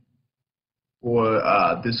LinkedIn for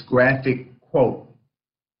this graphic quote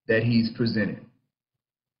that he's presented.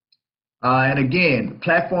 And again,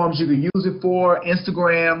 platforms you can use it for: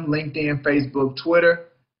 Instagram, LinkedIn, Facebook, Twitter.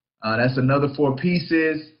 That's another 4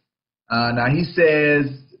 pieces. Now he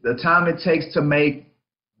says the time it takes to make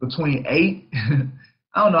between 8,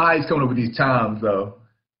 I don't know how he's coming up with these times though,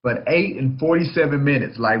 but 8 and 47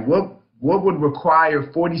 minutes. Like what would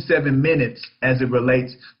require 47 minutes as it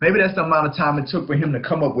relates? Maybe that's the amount of time it took for him to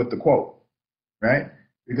come up with the quote, right?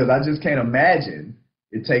 Because I just can't imagine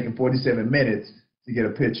it taking 47 minutes to get a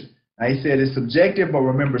picture. Now he said it's subjective, but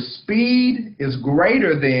remember, speed is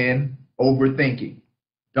greater than overthinking.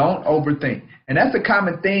 Don't overthink. And that's a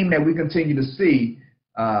common theme that we continue to see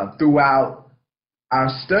throughout our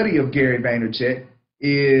study of Gary Vaynerchuk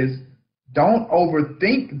is don't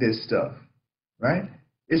overthink this stuff, right?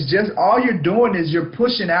 It's just all you're doing is you're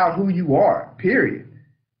pushing out who you are, period.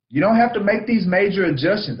 You don't have to make these major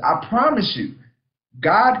adjustments. I promise you,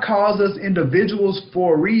 God calls us individuals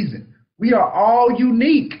for a reason. We are all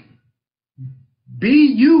unique.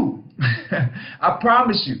 Be you. I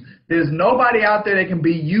promise you, there's nobody out there that can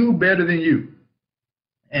be you better than you.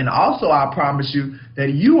 And also, I promise you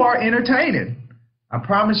that you are entertaining. I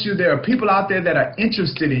promise you there are people out there that are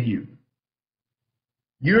interested in you.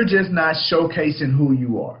 You're just not showcasing who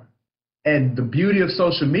you are. And the beauty of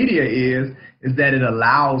social media is that it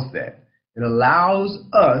allows that. It allows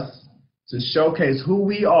us to showcase who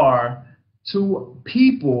we are to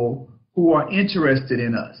people who are interested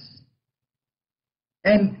in us.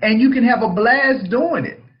 And you can have a blast doing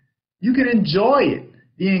it. You can enjoy it,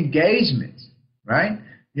 the engagement, right?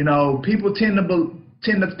 You know, people tend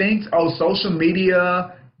to think, oh, social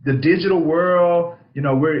media, the digital world, you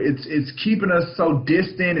know, it's keeping us so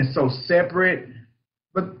distant and so separate.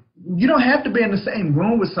 But you don't have to be in the same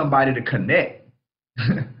room with somebody to connect.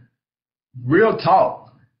 Real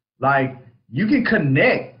talk. Like, you can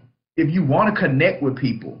connect if you want to connect with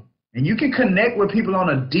people. And you can connect with people on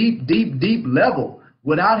a deep, deep, deep level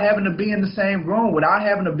without having to be in the same room, without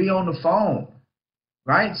having to be on the phone,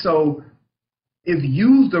 right? So if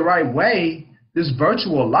used the right way, this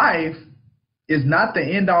virtual life is not the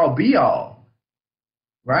end-all be-all,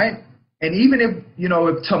 right? And even if, you know,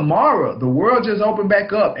 if tomorrow the world just opened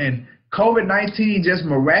back up and COVID-19 just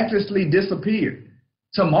miraculously disappeared,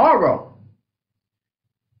 tomorrow,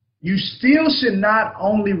 you still should not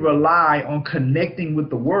only rely on connecting with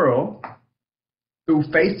the world through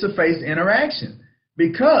face-to-face interaction.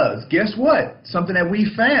 Because guess what? Something that we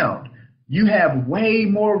found, you have way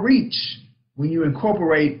more reach when you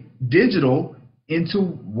incorporate digital into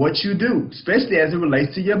what you do, especially as it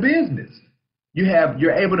relates to your business.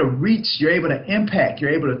 You're able to reach, you're able to impact,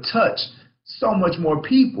 you're able to touch so much more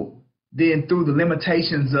people than through the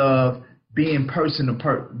limitations of being person to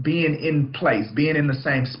person, being in place, being in the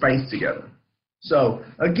same space together. So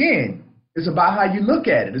again, it's about how you look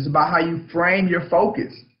at it. It's about how you frame your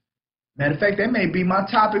focus. Matter of fact, that may be my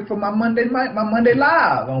topic for my Monday Live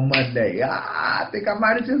on Monday. I think I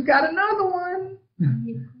might have just got another one.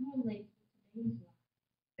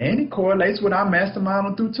 And it correlates with our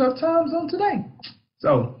mastermind through tough times on today.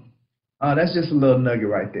 So that's just a little nugget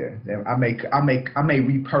right there. I may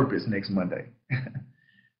repurpose next Monday.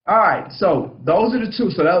 All right, so those are the two.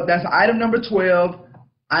 So that's item number 12,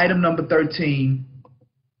 item number 13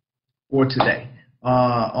 for today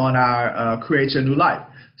on our Create Your New Life.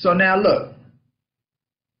 So now look,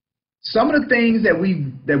 some of the things that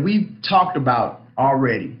we've talked about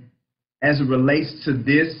already as it relates to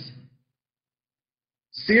this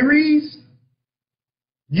series,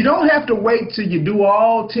 you don't have to wait till you do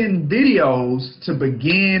all 10 videos to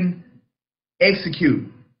begin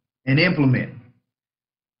execute and implement.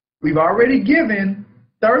 We've already given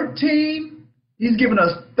 13, he's given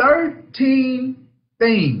us 13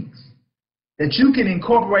 things that you can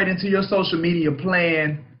incorporate into your social media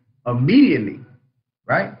plan immediately,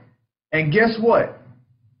 right? And guess what?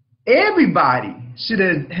 Everybody should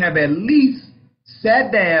have at least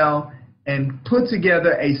sat down and put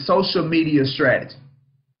together a social media strategy.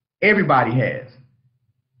 Everybody has.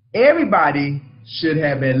 Everybody should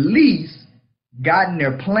have at least gotten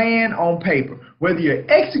their plan on paper, whether you're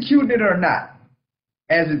executing it or not.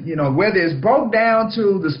 As it, you know, whether it's broke down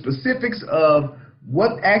to the specifics of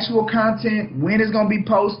what actual content, when it's going to be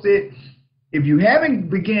posted. If you haven't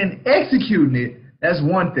begun executing it, that's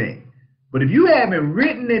one thing. But if you haven't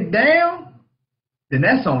written it down, then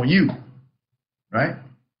that's on you, right?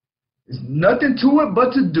 There's nothing to it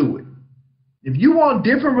but to do it. If you want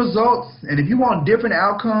different results and if you want different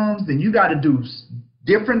outcomes, then you got to do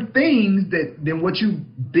different things than what you've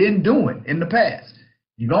been doing in the past.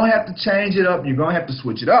 You're going to have to change it up. You're going to have to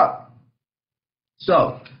switch it up.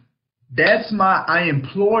 So that's I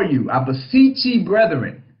implore you, I beseech ye,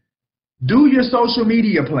 brethren, do your social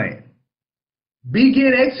media plan.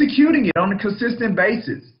 Begin executing it on a consistent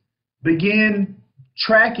basis. Begin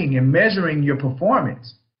tracking and measuring your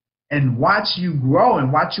performance and watch you grow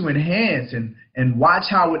and watch you enhance and watch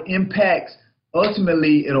how it impacts.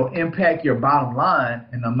 Ultimately, it'll impact your bottom line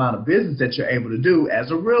and the amount of business that you're able to do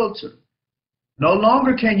as a realtor. No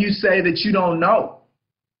longer can you say that you don't know.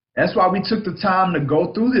 That's why we took the time to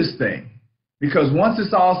go through this thing. Because once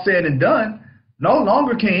it's all said and done, no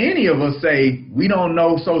longer can any of us say we don't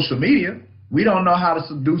know social media. We don't know how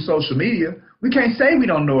to do social media. We can't say we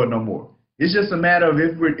don't know it no more. It's just a matter of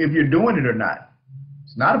if you're doing it or not.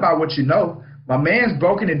 It's not about what you know. My man's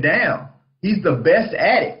broken it down. He's the best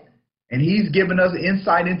at it. And he's given us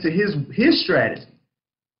insight into his strategy.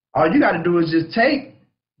 All you got to do is just take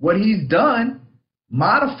what he's done,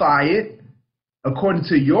 modify it according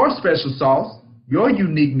to your special sauce, your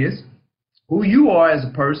uniqueness, who you are as a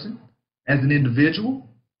person, as an individual,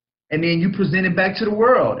 and then you present it back to the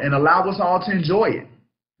world and allow us all to enjoy it.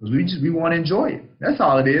 Because we want to enjoy it. That's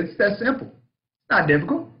all it is. It's that simple. It's not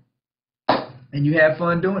difficult. And you have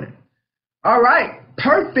fun doing it. All right,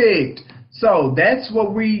 perfect. So that's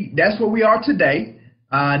what we are today.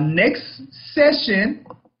 Next session,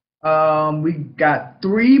 we got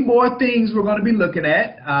 3 more things we're going to be looking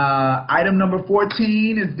at. Item number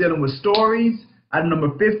 14 is dealing with stories. Item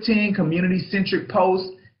number 15, community-centric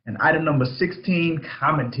posts. And item number 16,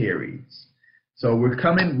 commentaries. So we're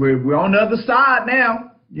on the other side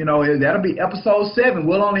now. You know, that'll be episode 7.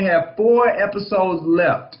 We'll only have 4 episodes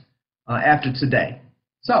left after today.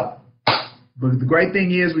 So, but the great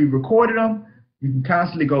thing is we recorded them. You can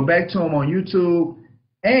constantly go back to them on YouTube,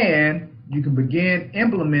 and you can begin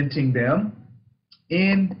implementing them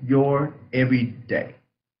in your everyday.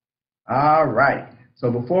 All right. So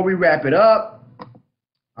before we wrap it up,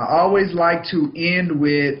 I always like to end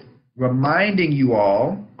with reminding you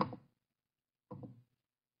all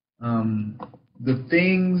the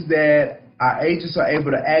things that our agents are able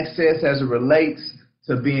to access as it relates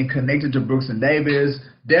to being connected to Brooks & Davis.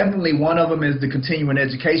 Definitely one of them is the continuing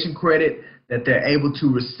education credit that they're able to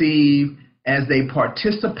receive as they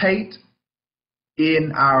participate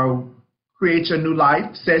in our Create Your New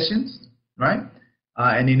Life sessions, right?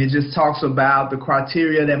 And then it just talks about the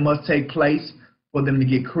criteria that must take place for them to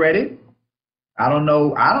get credit. I don't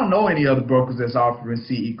know any other brokers that's offering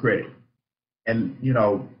CE credit, and you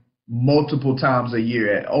know, multiple times a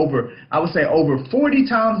year. I would say over 40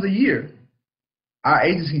 times a year, our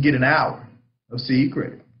agents can get an hour of CE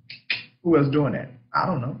credit. Who else doing that? I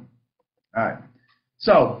don't know. All right.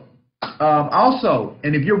 So also,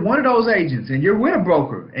 and if you're one of those agents and you're with a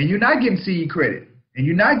broker and you're not getting CE credit and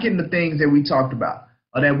you're not getting the things that we talked about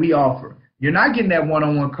or that we offer, you're not getting that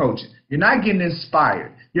one-on-one coaching, you're not getting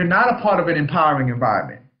inspired, you're not a part of an empowering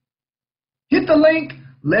environment, hit the link.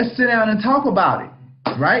 Let's sit down and talk about it,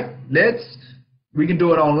 right? We can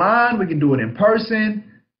do it online, we can do it in person.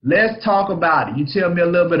 Let's talk about it. You tell me a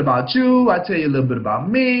little bit about you, I tell you a little bit about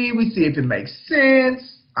me. We see if it makes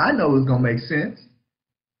sense. I know it's going to make sense.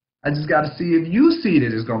 I just got to see if you see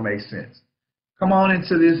that it's going to make sense. Come on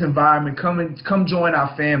into this environment. Come join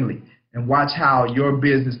our family and watch how your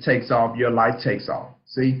business takes off, your life takes off.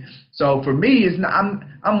 See? So for me,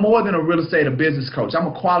 I'm more than a real estate or business coach. I'm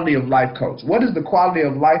a quality of life coach. What is the quality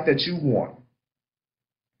of life that you want?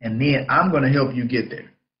 And then I'm going to help you get there.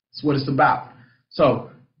 That's what it's about. So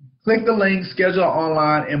click the link, schedule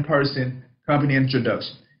online, in-person company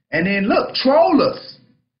introduction. And then look, troll us.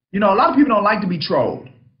 You know, a lot of people don't like to be trolled.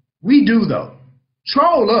 We do though.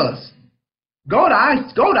 Troll us. Go to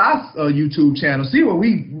our YouTube channel. See what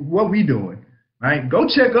we doing. Right? Go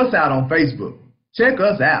check us out on Facebook. Check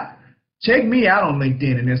us out. Check me out on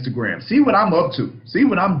LinkedIn and Instagram. See what I'm up to. See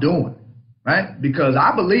what I'm doing. Right? Because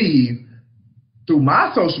I believe through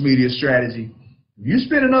my social media strategy, if you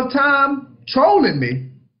spend enough time trolling me,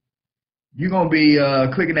 you're gonna be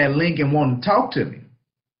clicking that link and wanting to talk to me.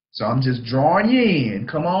 So I'm just drawing you in.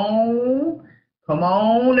 Come on,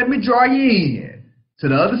 let me draw you in to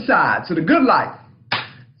the other side, to the good life.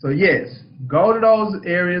 So yes, go to those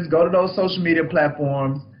areas, go to those social media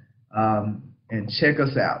platforms, and check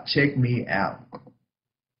us out. Check me out.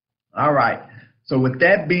 All right. So with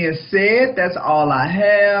that being said, that's all I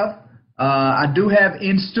have. I do have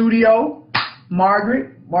in studio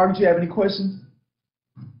Margaret. Margaret, do you have any questions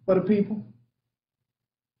for the people?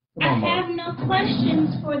 I have no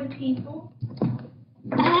questions for the people.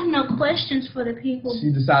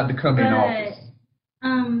 She decided to come in office.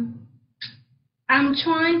 I'm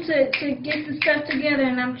trying to get the stuff together,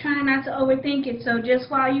 and I'm trying not to overthink it. So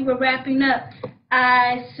just while you were wrapping up,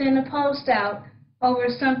 I sent a post out over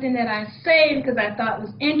something that I saved because I thought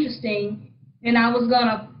was interesting, and I was going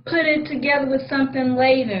to put it together with something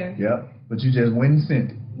later. Yep, but you just went and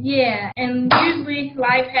sent it. Yeah, and usually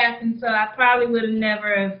life happens, so I probably would have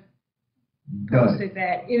never posted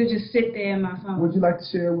that. It would just sit there in my phone. Would you like to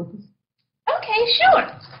share with us? Okay,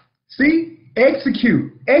 sure. See?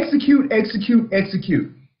 Execute. Execute, execute,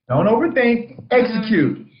 execute. Don't overthink.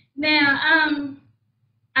 Execute. Now,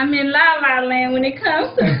 I'm in La La Land when it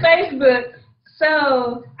comes to Facebook.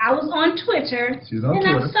 So I was on Twitter. She's on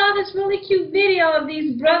Twitter. I saw this really cute video of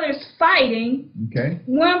these brothers fighting. Okay.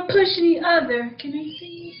 One pushing the other. Can I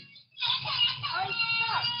see?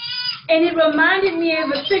 And it reminded me of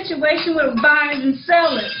a situation with buyers and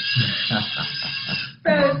sellers. So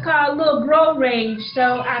it's called Little Bro Rage. So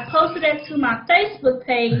I posted that to my Facebook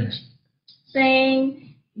page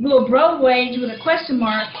saying Little Bro Rage with a question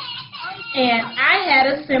mark. And I had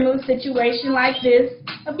a similar situation like this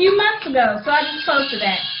a few months ago. So I just posted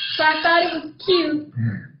that. So I thought it was cute.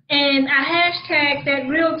 And I hashtagged that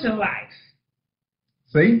realtor life.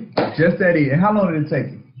 See? Just that easy. And how long did it take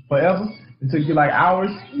you? Forever? It took you like hours?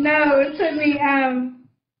 No, it took me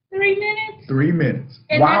 3 minutes. 3 minutes.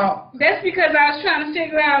 And wow. That's because I was trying to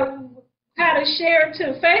figure out how to share it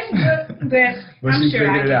to Facebook, but I'm sure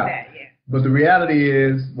I did that, yeah. But the reality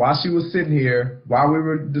is, while she was sitting here, while we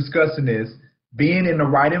were discussing this, being in the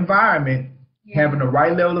right environment, having the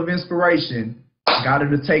right level of inspiration, got her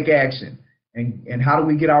to take action. And how do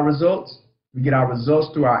we get our results? We get our results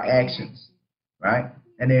through our actions. right?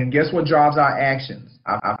 And then guess what drives our actions?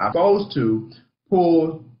 I'm supposed to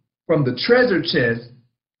pull from the treasure chest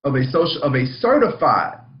of a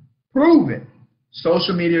certified, proven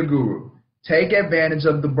social media guru. Take advantage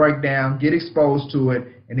of the breakdown, get exposed to it,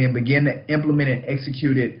 and then begin to implement and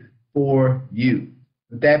execute it for you.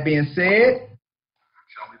 With that being said,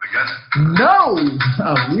 shall we begin? no,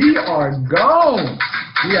 we are gone.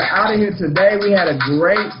 We are out of here today. We had a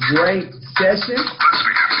great session.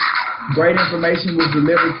 Great information was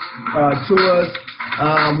delivered to us.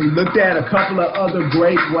 We looked at a couple of other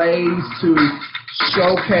great ways to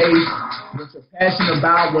showcase what you're passionate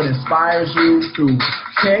about, what inspires you through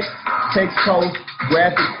text posts,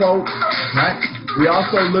 graphic quotes, right? We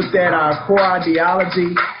also looked at our core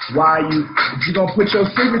ideology, why if you're going to put your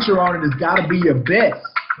signature on it, it's got to be your best,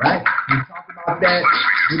 right? We talked about that.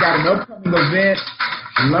 We got an upcoming event.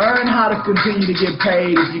 Learn how to continue to get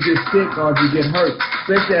paid if you get sick or if you get hurt,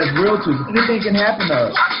 especially as realtors. Anything can happen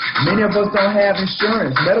to us. Many of us don't have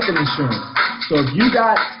insurance, medical insurance. So if you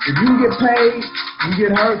can get paid, you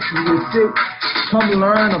get hurt, you get sick, come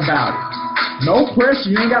learn about it. No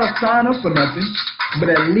pressure. You ain't got to sign up for nothing,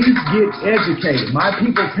 but at least get educated. My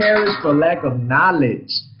people perish for lack of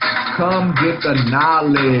knowledge. Come get the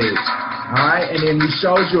knowledge. All right? And then we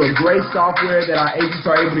showed you a great software that our agents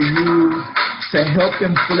are able to use to help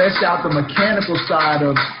them flesh out the mechanical side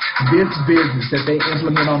of this business that they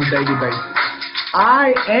implement on a daily basis.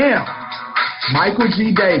 I am Michael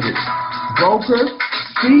G. Davis, broker,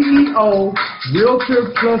 CEO,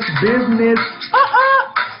 Realtor Plus Business,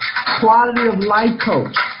 quality of life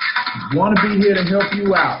coach. Want to be here to help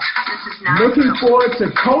you out. Looking forward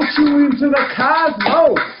to coach you into the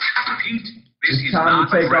cosmos. It's time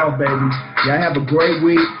to take off, baby. Y'all have a great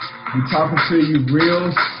week. Be talking to you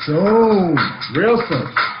real soon. Real soon.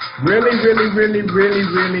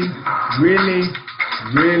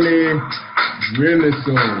 Really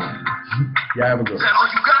soon. Y'all have a good one.